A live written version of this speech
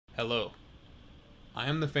Hello, I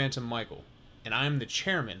am the Phantom Michael, and I am the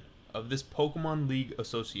chairman of this Pokemon League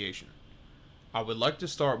Association. I would like to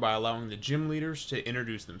start by allowing the gym leaders to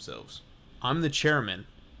introduce themselves. I'm the chairman,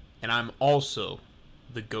 and I'm also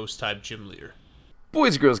the Ghost-type gym leader.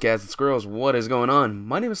 Boys, girls, cats, and squirrels, what is going on?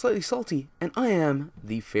 My name is Slightly Salty, and I am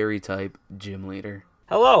the Fairy-type gym leader.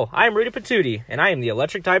 Hello, I'm Rudy Patootie, and I am the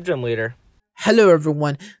Electric-type gym leader. Hello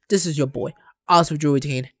everyone, this is your boy, Oscar Druid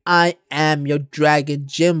Kane. I am your Dragon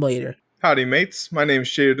Gym Leader. Howdy mates, my name is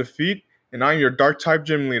Shade of Defeat, and I'm your Dark-type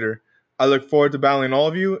gym leader. I look forward to battling all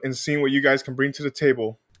of you and seeing what you guys can bring to the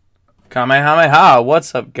table. Kamehameha,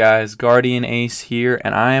 what's up guys? Guardian Ace here,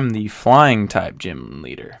 and I am the Flying-type gym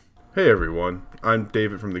leader. Hey everyone, I'm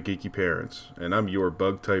David from the Geeky Parents, and I'm your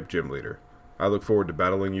Bug-type gym leader. I look forward to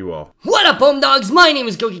battling you all. What up, Bone Dogs? My name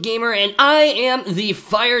is Goki Gamer, and I am the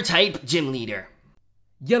Fire-type gym leader.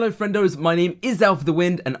 Yellow friendos, my name is Alpha the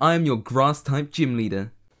Wind, and I am your Grass-type gym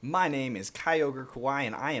leader. My name is Kyogre Kawaii,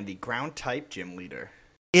 and I am the Ground-type gym leader.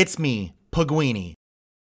 It's me, Puguini.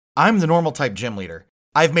 I'm the Normal-type gym leader.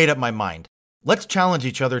 I've made up my mind. Let's challenge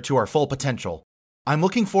each other to our full potential. I'm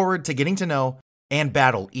looking forward to getting to know and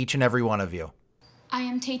battle each and every one of you. I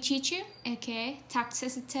am Teichichu, aka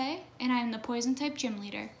Toxicite, and I am the Poison-type gym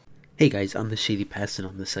leader. Hey guys, I'm the Shady Pest and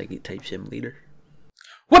I'm the Psychic-type gym leader.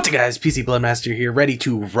 What's up guys, PC Bloodmaster here, ready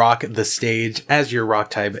to rock the stage as your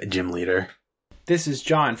Rock-type gym leader. This is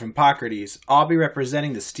John from Pocrates. I'll be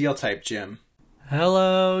representing the Steel-type gym.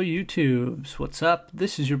 Hello YouTubes, what's up?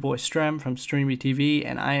 This is your boy Strem from Streamy TV,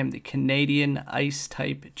 and I am the Canadian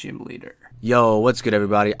Ice-type gym leader. Yo, what's good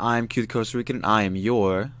everybody? I'm Q the Costa Rican and I am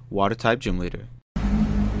your Water-type gym leader.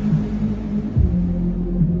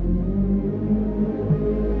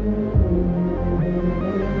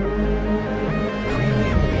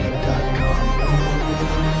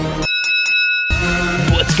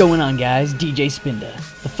 What's going on guys? DJ Spinda,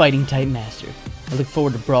 the fighting type master. I look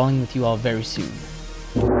forward to brawling with you all very soon.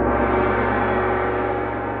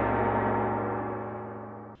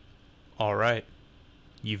 Alright,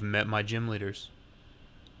 you've met my gym leaders.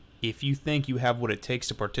 If you think you have what it takes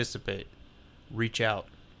to participate, reach out.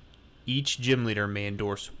 Each gym leader may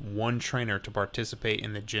endorse one trainer to participate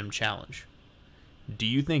in the gym challenge. Do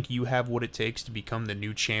you think you have what it takes to become the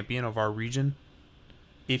new champion of our region?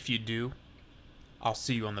 If you do, I'll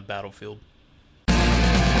see you on the battlefield.